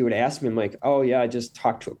if you would have asked me, I'm like, oh yeah, I just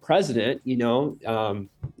talked to a president,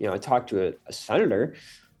 I talked to a senator.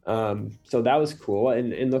 So that was cool.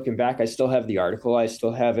 And looking back, I still have the article. I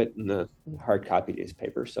still have it in the hard copy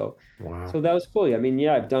newspaper. So, So that was cool. I mean,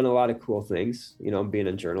 yeah, I've done a lot of cool things, being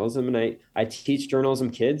in journalism, and I teach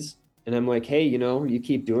journalism kids, and I'm like, hey, you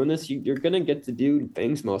keep doing this, you're going to get to do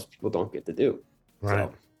things most people don't get to do. Right.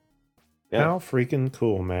 So, yeah. How freaking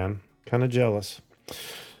cool, man. Kind of jealous.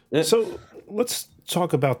 So let's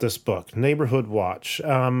talk about this book, Neighborhood Watch.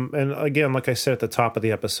 And again, like I said at the top of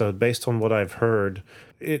the episode, based on what I've heard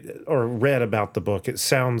or read about the book, it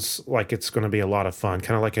sounds like it's going to be a lot of fun,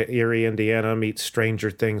 kind of like an Erie, Indiana meets Stranger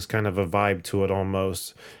Things kind of a vibe to it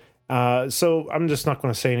almost. So I'm just not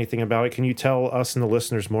going to say anything about it. Can you tell us and the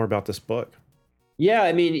listeners more about this book? Yeah,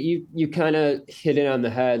 I mean, you kind of hit it on the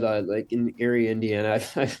head, like in Erie, Indiana.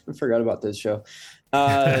 I forgot about this show.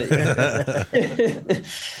 It's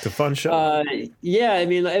a fun show. Yeah, I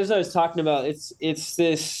mean, as I was talking about, it's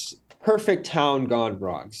this perfect town gone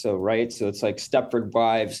wrong. So it's like Stepford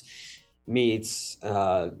Wives meets,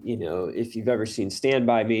 if you've ever seen Stand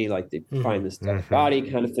By Me, like they find this dead body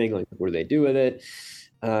kind of thing, like what do they do with it?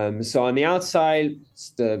 So on the outside,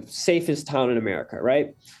 it's the safest town in America,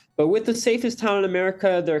 right? But with the safest town in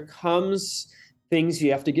America, there comes things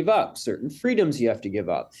you have to give up, certain freedoms you have to give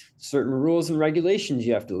up, certain rules and regulations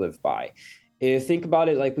you have to live by. If you think about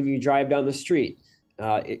it, like when you drive down the street,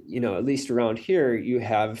 at least around here, you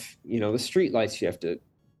have, the street lights you have to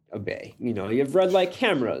obey. You have red light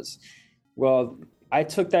cameras. Well, I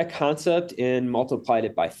took that concept and multiplied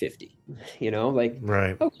it by 50,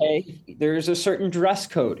 right. Okay, there's a certain dress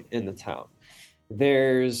code in the town.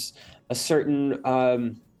 There's a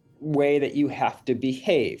certain way that you have to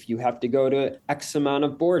behave. You have to go to X amount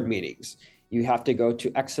of board meetings. You have to go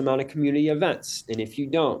to X amount of community events. And if you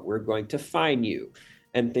don't, we're going to fine you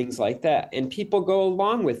and things like that. And people go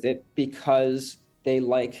along with it because they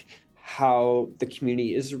like how the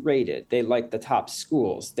community is rated. They like the top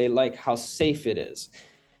schools. They like how safe it is.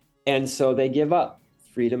 And so they give up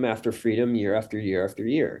freedom after freedom, year after year after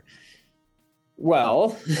year.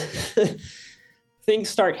 Well, things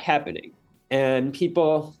start happening and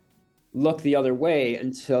people look the other way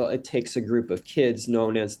until it takes a group of kids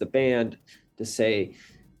known as the band to say,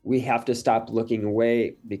 we have to stop looking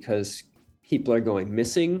away because people are going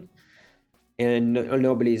missing and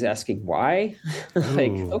nobody's asking why.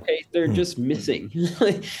 Okay, they're just missing.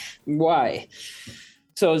 Why?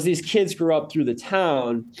 So as these kids grow up through the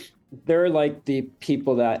town, they're like the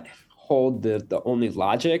people that hold the only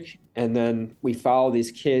logic. And then we follow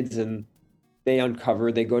these kids and they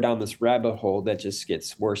go down this rabbit hole that just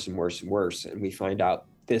gets worse and worse and worse. And we find out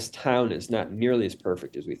this town is not nearly as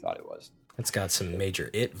perfect as we thought it was. It's got some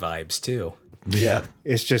major It vibes too. Yeah.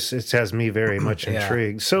 It has me very much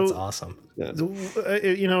intrigued. So that's awesome. Yeah.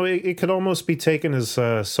 It could almost be taken as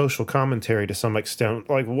a social commentary to some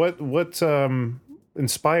extent. Like what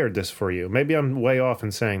inspired this for you? Maybe I'm way off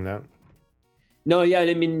in saying that. No, yeah.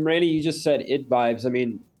 I mean, Randy, you just said It vibes. I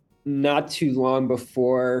mean, not too long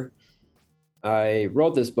before I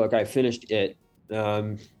wrote this book, I finished it,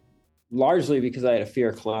 largely because I had a fear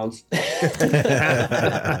of clowns.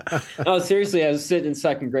 No, seriously, I was sitting in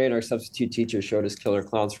second grade. Our substitute teacher showed us Killer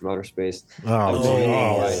Clowns from Outer Space.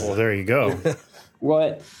 Well, there you go.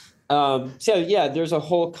 What? So yeah, there's a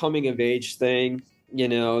whole coming of age thing.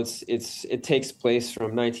 It takes place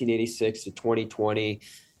from 1986 to 2020.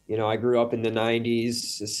 I grew up in the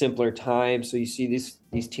 90s, a simpler time. So you see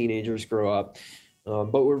these teenagers grow up.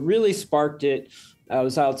 But what really sparked it, I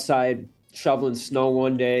was outside shoveling snow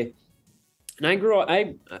one day,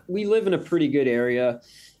 and we live in a pretty good area,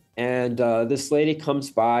 and this lady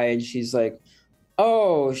comes by and she's like,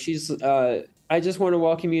 I just want to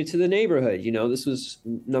welcome you to the neighborhood. This was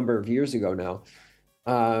a number of years ago now.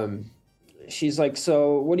 she's like,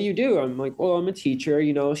 so what do you do? I'm like, well, I'm a teacher,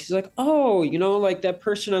 you know. She's like, oh, you know, like that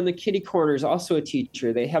person on the kitty corner is also a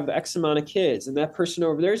teacher. They have X amount of kids, and that person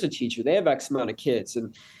over there is a teacher. They have X amount of kids.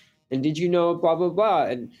 And did you know blah, blah, blah.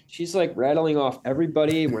 And she's like rattling off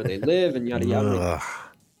everybody, where they live and yada, yada. Like,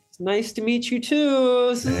 it's nice to meet you too.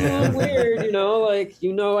 This is a little weird, you know, like,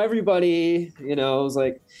 you know, everybody, you know. I was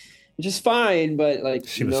like, just fine, but like,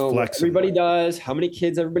 she you was know, what flexible. everybody does, how many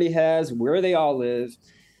kids everybody has, where they all live.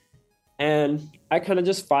 And I kind of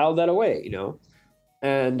just filed that away, you know.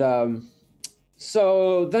 And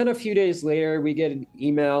so then a few days later, we get an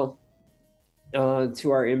email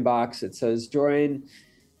to our inbox. It says, join,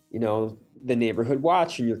 you know, the Neighborhood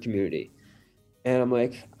Watch in your community. And I'm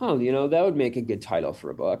like, oh, you know, that would make a good title for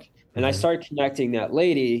a book. And I started connecting that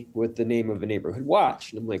lady with the name of a Neighborhood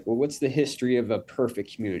Watch. And I'm like, well, what's the history of a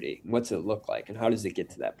perfect community? What's it look like? And how does it get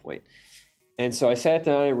to that point? And so I sat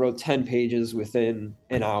down and wrote 10 pages within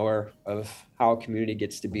an hour of how a community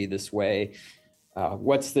gets to be this way.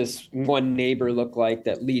 What's this one neighbor look like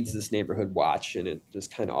that leads this Neighborhood Watch? And it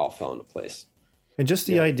just kind of all fell into place. And just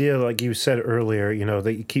the idea, like you said earlier, you know,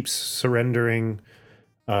 that you keep surrendering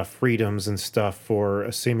freedoms and stuff for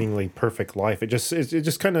a seemingly perfect life. It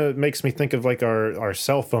just kind of makes me think of like our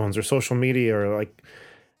cell phones or social media, or like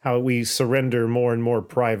how we surrender more and more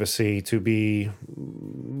privacy to be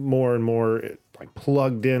more and more like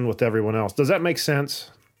plugged in with everyone else. Does that make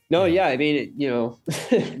sense? No, yeah. I mean, you know,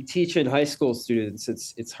 teaching high school students,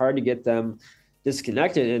 it's hard to get them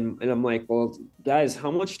disconnected. And I'm like, well, guys,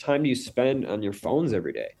 how much time do you spend on your phones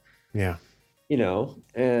every day? Yeah. You know,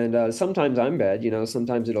 and sometimes I'm bad, you know,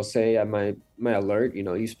 sometimes it'll say on my alert, you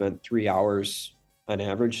know, you spent 3 hours on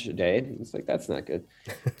average a day. It's like, that's not good.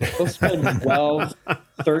 They'll spend 12,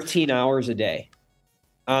 13 hours a day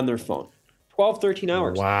on their phone. 12, 13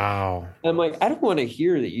 hours. Wow. I'm like, I don't want to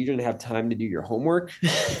hear that you didn't have time to do your homework.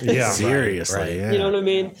 Yeah. Seriously. Right. Yeah. You know what I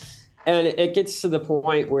mean? And it gets to the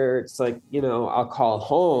point where it's like, you know, I'll call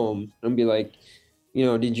home and be like, you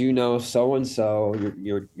know, did you know so-and-so,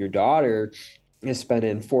 your daughter is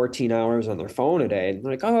spending 14 hours on their phone a day? And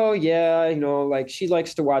they're like, oh yeah, you know, like she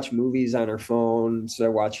likes to watch movies on her phone instead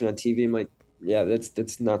of watching on TV. I'm like, yeah,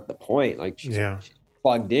 that's not the point. Like she's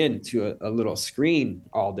plugged into a little screen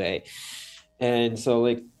all day. And so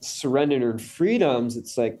like surrendering her freedoms,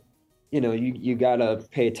 it's like, you know, you gotta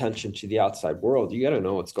pay attention to the outside world. You gotta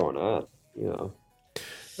know what's going on, you know.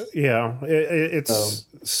 Yeah, it's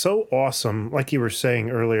so awesome. Like you were saying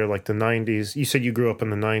earlier, like the 90s. You said you grew up in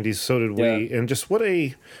the 90s. So did we. And just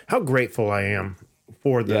how grateful I am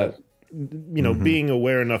for the, you know, being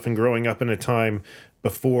aware enough and growing up in a time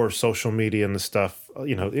before social media and the stuff,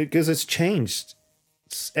 you know, because it's changed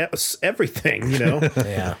everything, you know.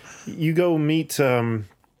 Yeah. You go meet,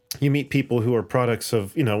 you meet people who are products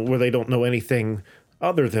of, you know, where they don't know anything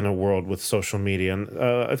other than a world with social media.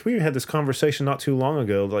 And we had this conversation not too long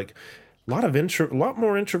ago, like a lot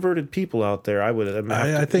more introverted people out there.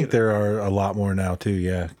 I think there are a lot more now too.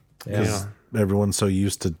 Yeah. Because everyone's so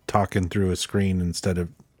used to talking through a screen instead of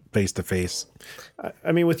face to face.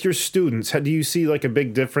 I mean, with your students, do you see like a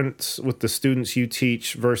big difference with the students you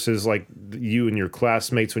teach versus like you and your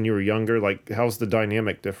classmates when you were younger? Like, how's the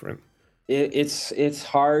dynamic different? It's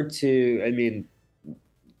hard to, I mean,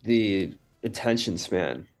 the attention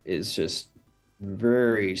span is just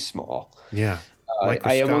very small. Yeah.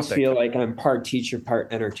 I almost feel like I'm part teacher,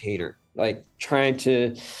 part entertainer, like trying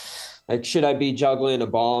to, like, should I be juggling a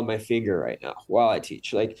ball on my finger right now while I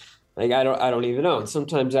teach? Like I don't even know. And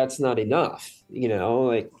sometimes that's not enough, you know,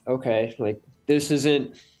 like, okay, like this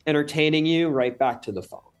isn't entertaining you, right back to the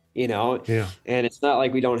phone, you know? Yeah. And it's not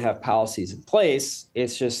like we don't have policies in place.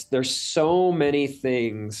 It's just, there's so many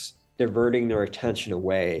things diverting their attention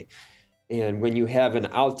away. And when you have an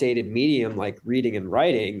outdated medium like reading and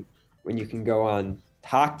writing, when you can go on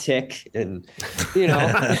TalkTick and, you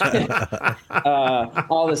know,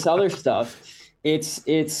 all this other stuff,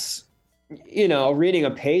 it's, you know, reading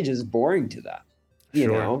a page is boring to them, you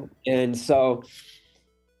know? And so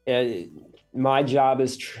my job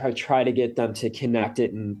is try to get them to connect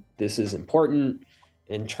it. And this is important,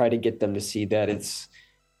 and try to get them to see that it's,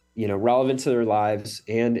 you know, relevant to their lives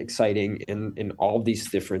and exciting in all these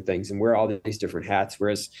different things, and wear all these different hats.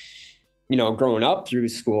 Whereas, you know, growing up through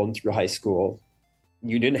school and through high school,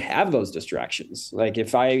 you didn't have those distractions. Like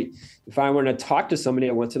if I wanted to talk to somebody,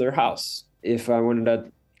 I went to their house. If I wanted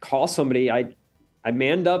to call somebody, I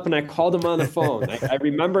manned up and I called them on the phone. I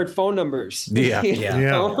remembered phone numbers. Yeah.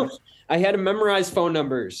 Yeah. I had to memorize phone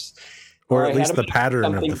numbers. Or at least the pattern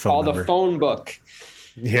of the phone number. Called a phone book.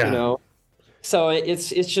 Yeah. You know? So it's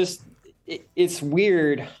just, it's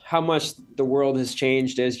weird how much the world has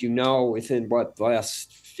changed, as you know, within the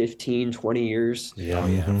last 15, 20 years. Oh,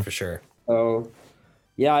 yeah, for sure. So,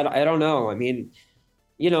 yeah, I don't know. I mean,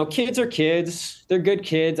 kids are kids. They're good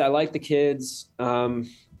kids. I like the kids.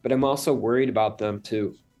 But I'm also worried about them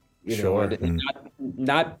too. And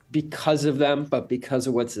not because of them, but because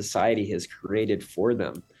of what society has created for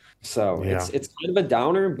them. So it's kind of a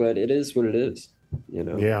downer, but it is what it is.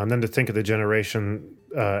 Yeah, and then to think of the generation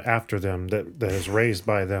after them that is raised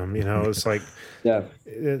by them, it's like,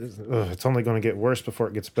 it's only going to get worse before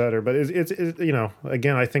it gets better. But it's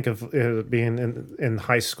again, I think of being in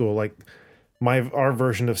high school, like our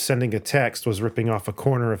version of sending a text was ripping off a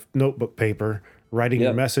corner of notebook paper, writing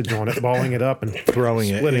a message on it, balling it up, and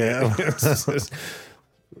throwing splitting it.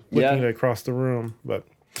 Looking it across the room, but.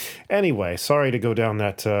 Anyway, sorry to go down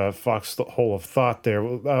that foxhole of thought there.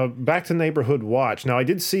 Back to Neighborhood Watch. Now, I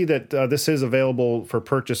did see that this is available for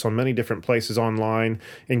purchase on many different places online,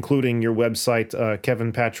 including your website,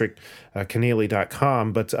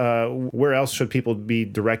 kevinpatrickkeneally.com. But where else should people be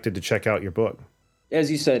directed to check out your book? As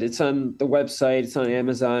you said, it's on the website. It's on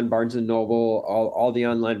Amazon, Barnes & Noble, all the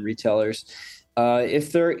online retailers.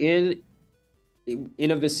 If they're in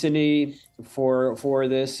a vicinity for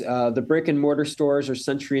this, the brick and mortar stores are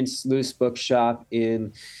Century and Sluice Bookshop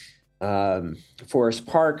in Forest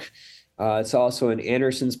Park. It's also in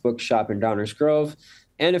Anderson's Bookshop in Downers Grove.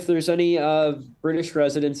 And if there's any British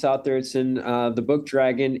residents out there, it's in the Book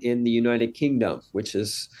Dragon in the United Kingdom, which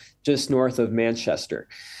is just north of Manchester.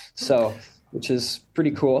 So, which is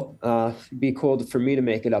pretty cool. It'd be cool for me to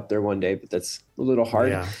make it up there one day, but that's a little hard.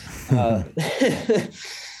 Yeah.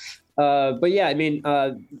 But yeah, I mean,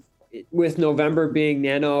 with November being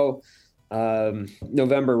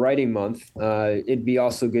November Writing Month, it'd be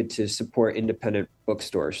also good to support independent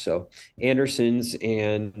bookstores. So Anderson's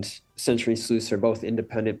and Century and Sluice are both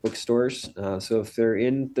independent bookstores. So if they're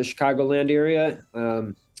in the Chicagoland area,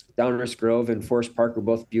 Downers Grove and Forest Park are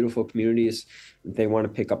both beautiful communities. If they want to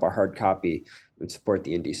pick up a hard copy, would support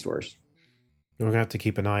the indie stores. We're going to have to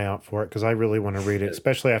keep an eye out for it because I really want to read it,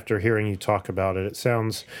 especially after hearing you talk about it. It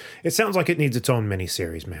sounds like it needs its own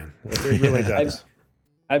miniseries, man. It really does.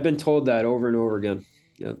 I've been told that over and over again.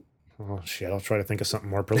 Yep. Oh, shit. I'll try to think of something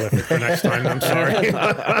more prolific for next time. I'm sorry.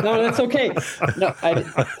 No, that's okay. No, I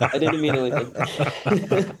didn't mean anything.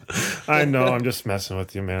 I know. I'm just messing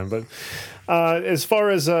with you, man. But as far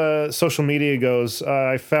as social media goes,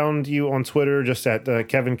 I found you on Twitter just at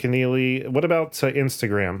Kevin Keneally. What about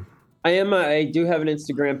Instagram? I do have an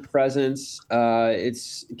Instagram presence.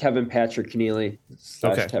 It's Kevin Patrick Keneally /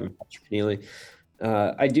 Kevin Patrick Keneally.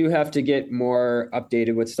 I do have to get more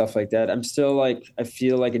updated with stuff like that. I'm still I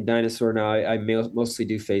feel like a dinosaur now. I mostly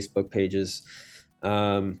do Facebook pages.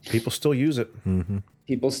 People still use it. Mm-hmm.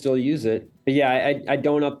 People still use it. But yeah, I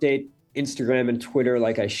don't update Instagram and Twitter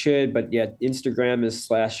like I should. But yeah, Instagram is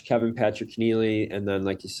 / Kevin Patrick Keneally. And then,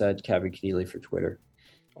 like you said, Kevin Keneally for Twitter.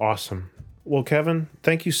 Awesome. Well, Kevin,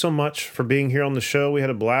 thank you so much for being here on the show. We had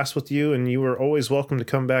a blast with you, and you are always welcome to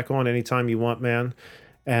come back on anytime you want, man.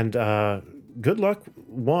 And good luck,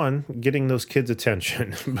 one, getting those kids'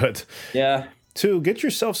 attention, but two, get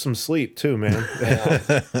yourself some sleep too, man. I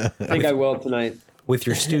think I will tonight. With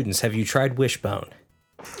your students, have you tried Wishbone?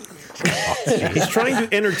 He's trying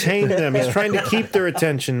to entertain them. He's trying to keep their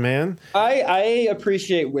attention, man. I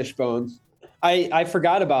appreciate Wishbone. I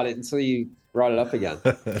forgot about it until you brought it up again.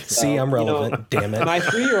 See, I'm relevant. Damn it. My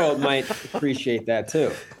 3-year-old might appreciate that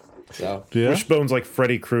too. So Wishbone's like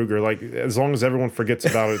Freddy Krueger. Like as long as everyone forgets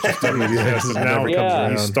about it, it just doesn't exist. And now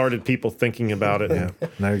he started people thinking about it. Yeah.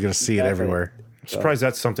 Now you're gonna see it everywhere. I'm surprised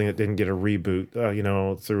that's something that didn't get a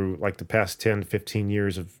reboot. Through like the past 10 to 15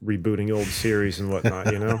 years of rebooting old series and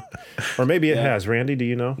whatnot. Or maybe it has. Randy, do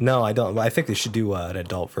you know? No, I don't. I think they should do an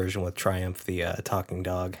adult version with Triumph, the talking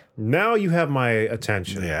dog. Now you have my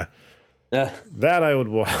attention. Yeah. That I would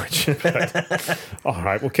watch. All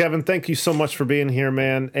right. Well, Kevin, thank you so much for being here,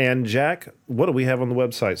 man. And Jack, what do we have on the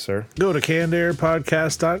website, sir? Go to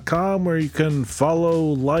cannedairpodcast.com where you can follow,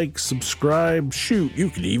 like, subscribe. Shoot, you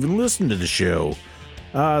can even listen to the show.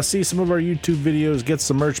 See some of our YouTube videos, get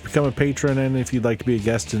some merch, become a patron, and if you'd like to be a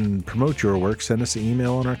guest and promote your work, send us an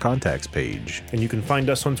email on our contacts page. And you can find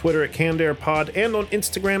us on Twitter at CannedAirPod and on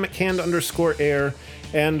Instagram at canned_air.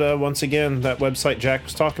 And once again, that website Jack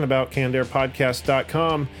was talking about,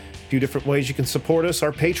 cannedairpodcast.com. A few different ways you can support us.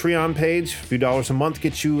 Our Patreon page, a few dollars a month,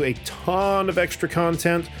 gets you a ton of extra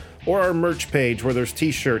content. Or our merch page where there's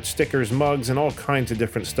t-shirts, stickers, mugs, and all kinds of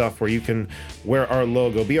different stuff where you can wear our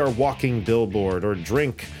logo, be our walking billboard, or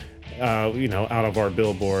drink, out of our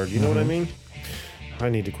billboard. You know what I mean? I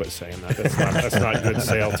need to quit saying that. That's not good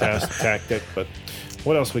sales tactic, but...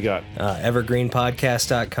 What else we got?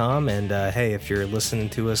 Evergreenpodcast.com. And hey, if you're listening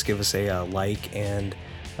to us, give us a like and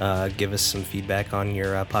give us some feedback on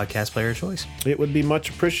your podcast player of choice. It would be much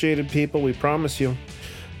appreciated, people. We promise you.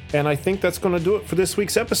 And I think that's going to do it for this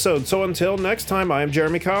week's episode. So until next time, I am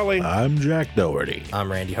Jeremy Colley. I'm Jack Doherty.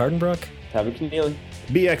 I'm Randy Hardenbrook. Tabitha Keneally.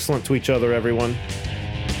 Be excellent to each other, everyone.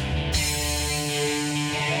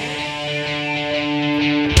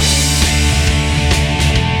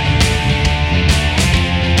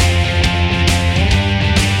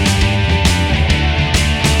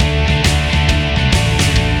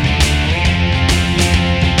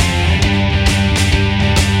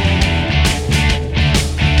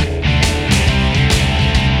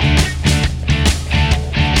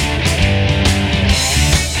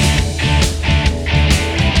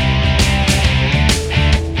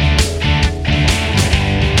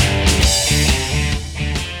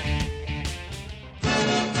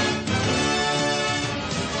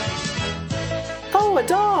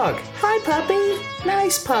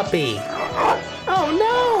 Puppy. Oh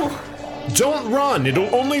no! Don't run,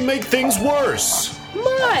 it'll only make things worse.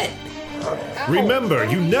 Mutt! Remember,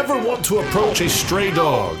 you never want to approach a stray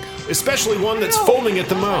dog, especially one that's foaming at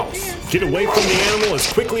the mouth. Get away from the animal as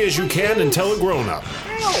quickly as you can and tell a grown-up.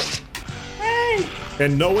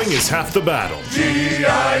 And knowing is half the battle.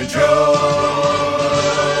 G.I. Joe!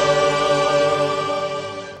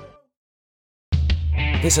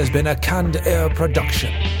 This has been a Canned Air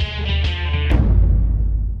production.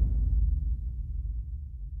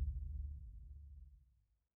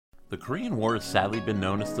 The Korean War has sadly been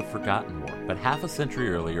known as the Forgotten War, but half a century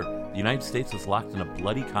earlier, the United States was locked in a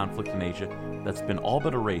bloody conflict in Asia that's been all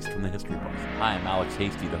but erased from the history books. Hi, I'm Alex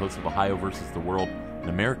Hasty, the host of Ohio vs. the World, an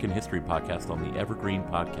American history podcast on the Evergreen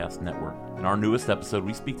Podcast Network. In our newest episode,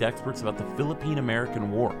 we speak to experts about the Philippine-American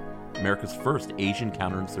War, America's first Asian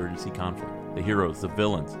counterinsurgency conflict. The heroes, the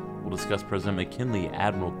villains. We'll discuss President McKinley,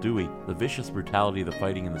 Admiral Dewey, the vicious brutality of the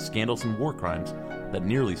fighting, and the scandals and war crimes that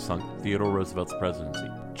nearly sunk Theodore Roosevelt's presidency.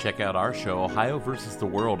 Check out our show, Ohio vs. the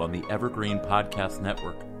World, on the Evergreen Podcast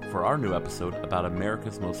Network for our new episode about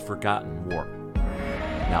America's most forgotten war.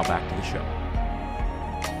 Now back to the show.